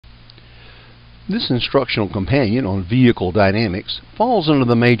This instructional companion on vehicle dynamics falls under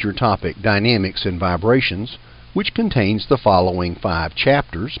the major topic Dynamics and Vibrations, which contains the following 5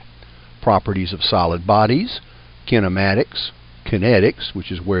 chapters: Properties of Solid Bodies, Kinematics, Kinetics,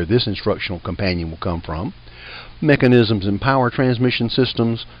 which is where this instructional companion will come from, Mechanisms and Power Transmission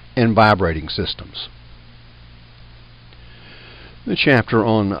Systems, and Vibrating Systems. The chapter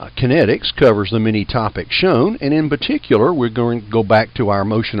on kinetics covers the many topics shown, and in particular we're going to go back to our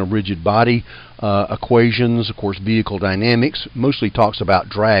motion of rigid body equations. Of course, vehicle dynamics mostly talks about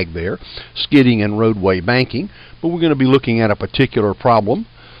drag there, skidding and roadway banking, but we're going to be looking at a particular problem.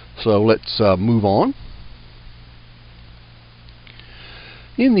 So let's move on.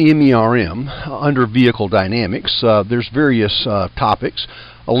 In the MERM, under vehicle dynamics, there's various topics.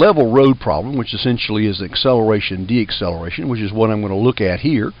 A level road problem, which essentially is acceleration, deceleration, which is what I'm going to look at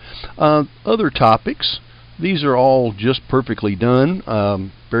here. Other topics, these are all just perfectly done,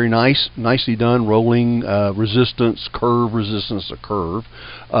 very nicely done. Rolling resistance, curve resistance, a curve,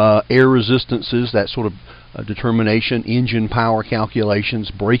 air resistances, that sort of determination, engine power calculations,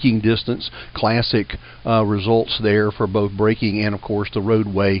 braking distance, classic results there for both braking and of course the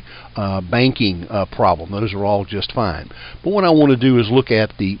roadway banking problem. Those are all just fine. But what I want to do is look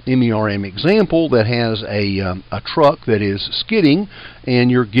at the MERM example that has a truck that is skidding,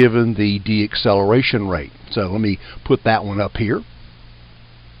 and you're given the deceleration rate. So let me put that one up here.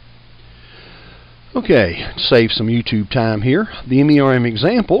 Okay, save some YouTube time here. The MERM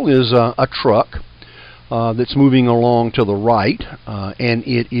example is a truck that's moving along to the right, and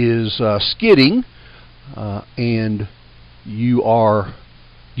it is skidding, and you are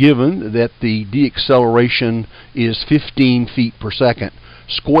given that the deceleration is 15 feet per second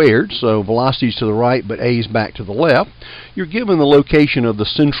squared, so velocity is to the right but A is back to the left. You're given the location of the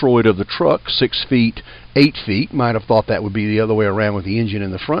centroid of the truck, 6 feet, 8 feet. Might have thought that would be the other way around with the engine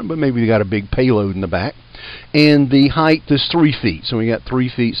in the front, but maybe you got a big payload in the back. And the height is 3 feet, so we got 3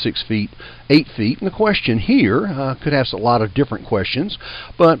 feet, 6 feet, 8 feet. And the question here could have a lot of different questions,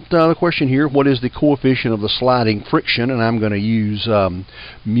 but the question here: what is the coefficient of the sliding friction? And I'm going to use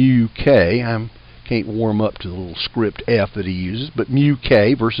mu k. I can't warm up to the little script F that he uses, but mu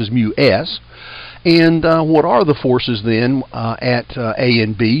k versus mu s. And what are the forces then at A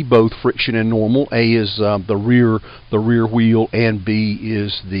and B, both friction and normal? A is the rear wheel, and B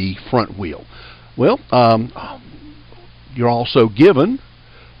is the front wheel. Well, you're also given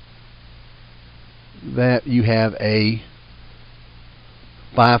that you have a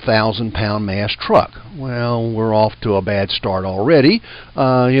 5,000-pound mass truck. Well, we're off to a bad start already.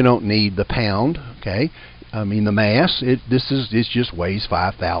 You don't need the pound, okay? I mean the mass. This just weighs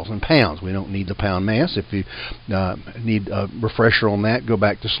 5,000 pounds. We don't need the pound mass. If you need a refresher on that, go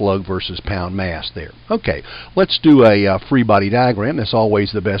back to slug versus pound mass there. Okay, let's do a free body diagram. That's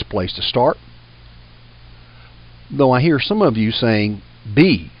always the best place to start. Though I hear some of you saying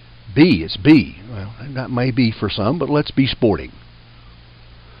B, it's B. Well, that may be for some, but let's be sporting.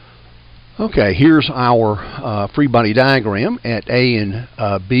 Okay, here's our free body diagram. At A and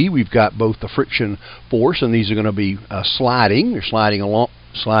B, we've got both the friction force, and these are going to be sliding. They're sliding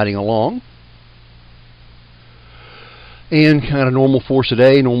along. And kind of normal force at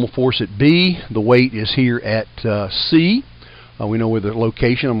A, normal force at B. The weight is here at C. We know where the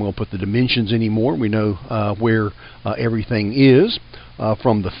location. I'm going to put the dimensions anymore. We know where everything is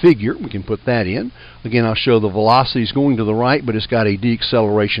from the figure. We can put that in. Again, I'll show the velocity is going to the right, but it's got a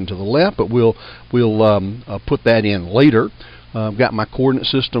deceleration to the left. But we'll put that in later. I've got my coordinate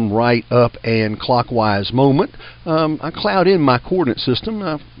system right, up, and clockwise moment. I cloud in my coordinate system.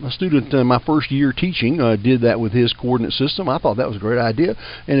 A student in my first year teaching did that with his coordinate system. I thought that was a great idea,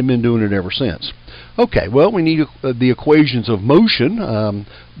 and have been doing it ever since. Okay, well, we need the equations of motion,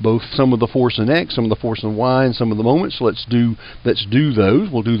 both some of the force in x, some of the force in y, and some of the moments. So let's do those.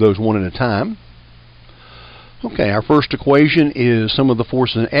 We'll do those one at a time. Okay, our first equation is sum of the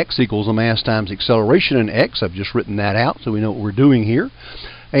force in x equals the mass times acceleration in x. I've just written that out so we know what we're doing here.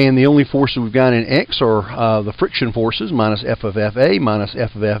 And the only forces we've got in x are the friction forces, minus F of Fa minus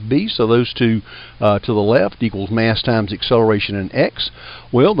F of Fb. So those two to the left equals mass times acceleration in x.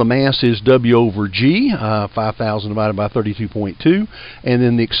 Well, the mass is W over g, 5,000 divided by 32.2. And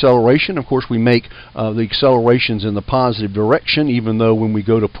then the acceleration, of course, we make the accelerations in the positive direction, even though when we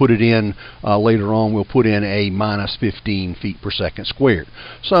go to put it in later on, we'll put in a minus 15 feet per second squared.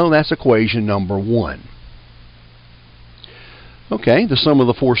 So that's equation number 1. Okay, the sum of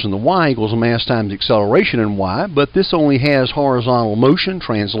the force in the y equals the mass times acceleration in y, but this only has horizontal motion,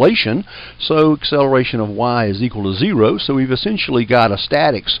 translation, so acceleration of y is equal to 0, so we've essentially got a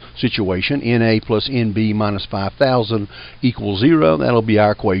statics situation, NA plus NB minus 5,000 equals 0. That'll be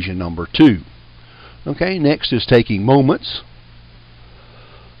our equation number 2. Okay, next is taking moments.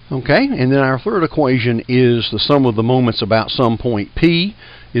 Okay, and then our third equation is the sum of the moments about some point P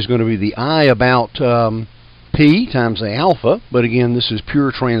is going to be the I about P times the alpha, but again this is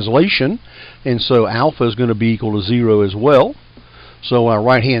pure translation, and so alpha is going to be equal to 0 as well. So our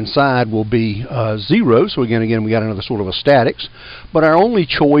right hand side will be 0, so again we got another sort of a statics, but our only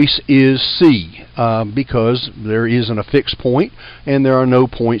choice is C because there isn't a fixed point and there are no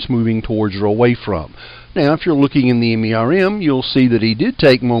points moving towards or away from. Now if you're looking in the MERM, you'll see that he did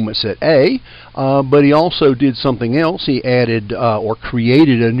take moments at A, but he also did something else. He added or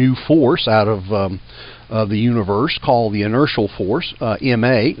created a new force out of the universe called the inertial force,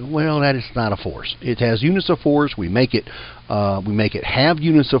 MA. Well, that is not a force. It has units of force. We make it have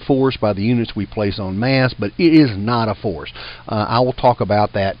units of force by the units we place on mass, but it is not a force. I will talk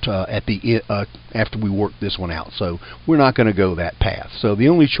about that after we work this one out. So we're not going to go that path. So the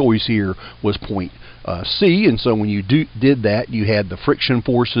only choice here was point C, and so when you did that, you had the friction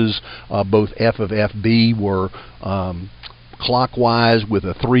forces. Both F of FB were clockwise with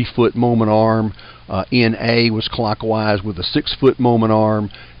a 3-foot moment arm. NA was clockwise with a 6-foot moment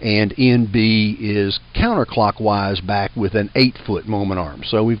arm, and NB is counterclockwise back with an 8-foot moment arm.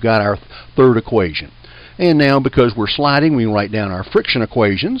 So we've got our third equation. And now because we're sliding, we can write down our friction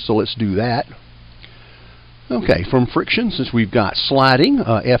equation, so let's do that. Okay, from friction, since we've got sliding,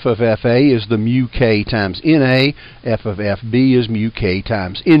 F of FA is the mu K times NA, F of FB is mu K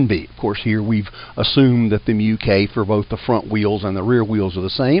times NB. Of course, here we've assumed that the mu K for both the front wheels and the rear wheels are the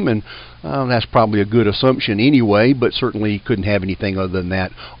same, and that's probably a good assumption anyway, but certainly couldn't have anything other than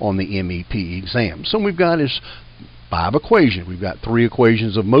that on the MEP exam. So we've got is 5 equations. We've got 3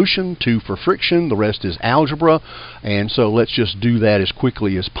 equations of motion, 2 for friction, the rest is algebra, and so let's just do that as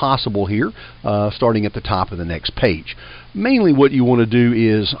quickly as possible here, starting at the top of the next page. Mainly what you want to do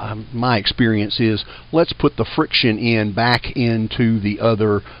is, my experience is, let's put the friction back into the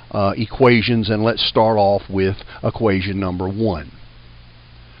other equations, and let's start off with equation number 1.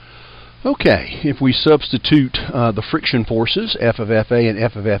 Okay, if we substitute the friction forces, F of FA and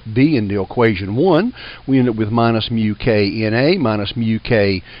F of FB, into equation 1, we end up with minus mu K NA minus mu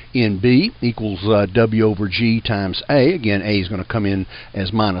K NB equals W over G times A. Again, A is going to come in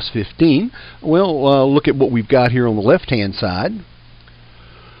as minus 15. Well, look at what we've got here on the left-hand side.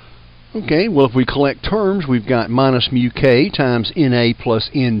 Okay, well, if we collect terms, we've got minus mu K times NA plus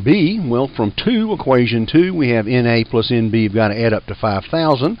NB. Well, from equation 2, we have NA plus NB. We've got to add up to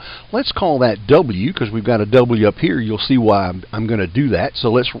 5,000. Let's call that W, because we've got a W up here. You'll see why I'm going to do that. So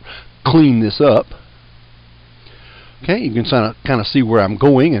let's clean this up. Okay, you can kind of see where I'm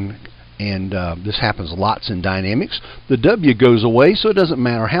going, and this happens lots in dynamics. The W goes away, so it doesn't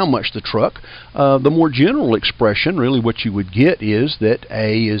matter how much the truck. The more general expression, really what you would get is that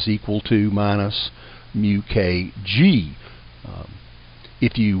A is equal to minus mu kg.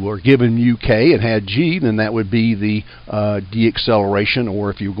 If you were given mu k and had g, then that would be the deceleration,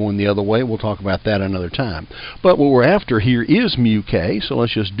 or if you're going the other way, we'll talk about that another time. But what we're after here is mu k, so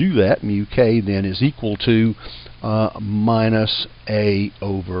let's just do that. Mu k then is equal to minus A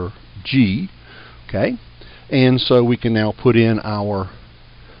over G. Okay, and so we can now put in our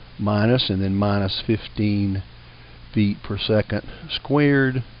minus and then minus 15 feet per second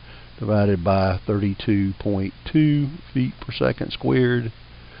squared divided by 32.2 feet per second squared.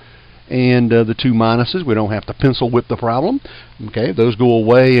 And the two minuses, we don't have to pencil whip the problem. Okay, those go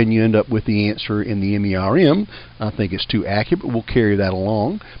away and you end up with the answer in the MERM. I think it's too accurate, but we'll carry that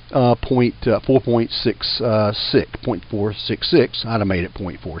along. 0.466. I'd have made it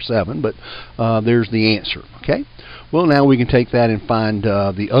 0.47, but there's the answer. Okay, well, now we can take that and find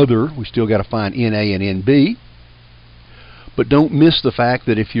the other. We still got to find NA and NB. But don't miss the fact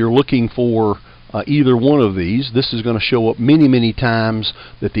that if you're looking for either one of these, this is going to show up many, many times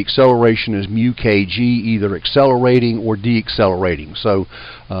that the acceleration is mu kg, either accelerating or deaccelerating. So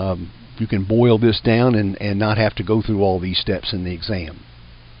you can boil this down and not have to go through all these steps in the exam.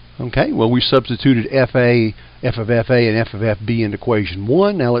 Okay, well, we substituted F of FA and F of FB into equation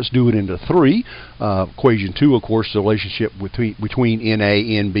 1. Now let's do it into 3. Equation 2, of course, the relationship between NA,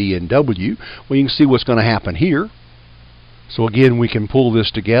 NB, and W. Well, you can see what's going to happen here. So again, we can pull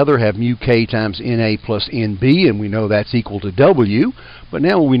this together, have mu k times NA plus NB, and we know that's equal to W. But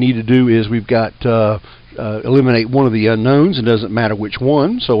now what we need to do is we've got eliminate one of the unknowns. It doesn't matter which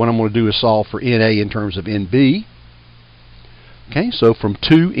one. So what I'm going to do is solve for NA in terms of NB. Okay, so from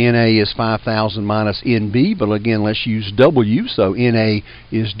 2, NA is 5,000 minus NB, but again, let's use W. So NA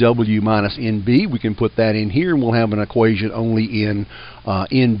is W minus NB. We can put that in here, and we'll have an equation only in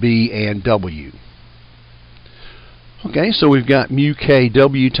NB and W. Okay, so we've got mu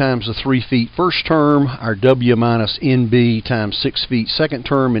kW times the 3 feet first term, our W minus NB times 6 feet second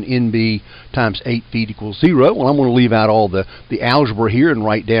term, and NB times 8 feet equals 0. Well, I'm going to leave out all the algebra here and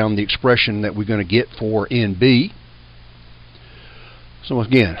write down the expression that we're going to get for NB. So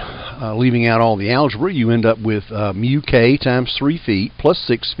again, leaving out all the algebra, you end up with mu k times 3 feet plus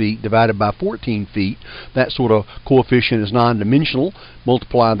 6 feet divided by 14 feet. That sort of coefficient is non-dimensional.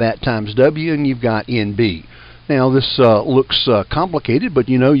 Multiply that times W and you've got NB. Now this looks complicated, but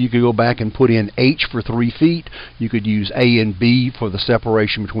you know, you could go back and put in H for 3 feet. You could use A and B for the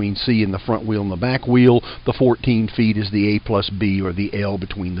separation between C and the front wheel and the back wheel. The 14 feet is the A plus B, or the L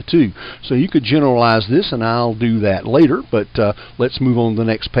between the two. So you could generalize this, and I'll do that later, but let's move on to the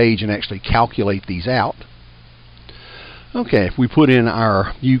next page and actually calculate these out. Okay, if we put in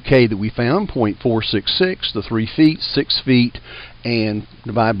our UK that we found, 0.466, the 3 feet, 6 feet, and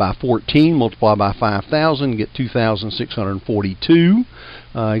divide by 14, multiply by 5,000, get 2,642,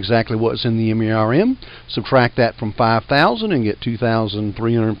 exactly what's in the MERM. Subtract that from 5,000 and get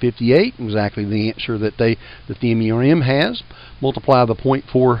 2,358, exactly the answer that the MERM has. Multiply the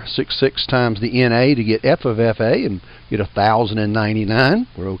 0.466 times the NA to get F of FA and get 1,099.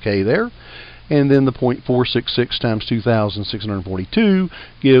 We're okay there. And then the 0.466 times 2,642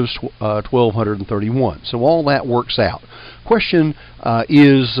 gives 1,231. So all that works out. Question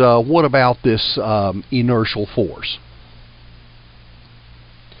is, what about this inertial force?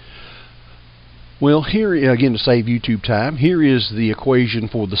 Well, here again, to save YouTube time, here is the equation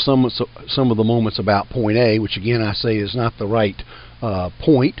for the sum of the moments about point A, which again I say is not the right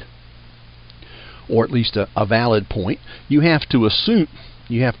point, or at least a valid point. You have to assume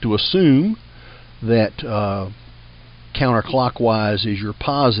that counterclockwise is your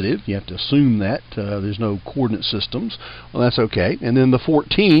positive. You have to assume that. There's no coordinate systems. Well, that's okay. And then the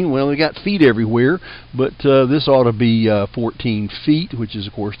 14, well, we got feet everywhere, but this ought to be 14 feet, which is,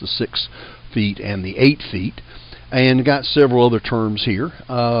 of course, the 6 feet and the 8 feet. And got several other terms here.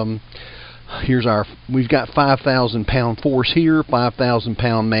 We've got 5,000 pound force here, 5,000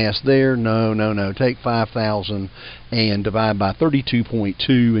 pound mass there. No. Take 5,000 and divide by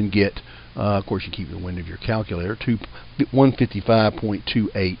 32.2 and get, of course, you keep the wind of your calculator,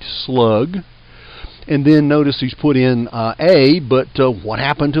 155.28 slug. And then notice he's put in A, but what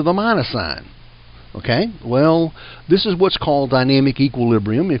happened to the minus sign? Okay, well, this is what's called dynamic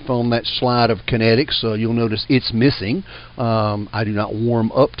equilibrium. If on that slide of kinetics, you'll notice it's missing. I do not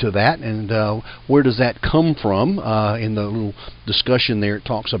warm up to that. And where does that come from? In the little discussion there, it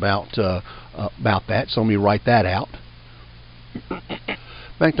talks about that. So let me write that out.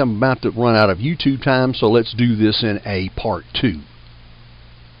 In fact, I'm about to run out of YouTube time, so let's do this in a part 2.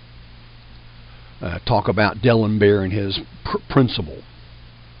 Talk about D'Alembert and his principle.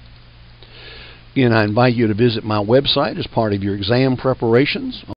 Again, I invite you to visit my website as part of your exam preparations.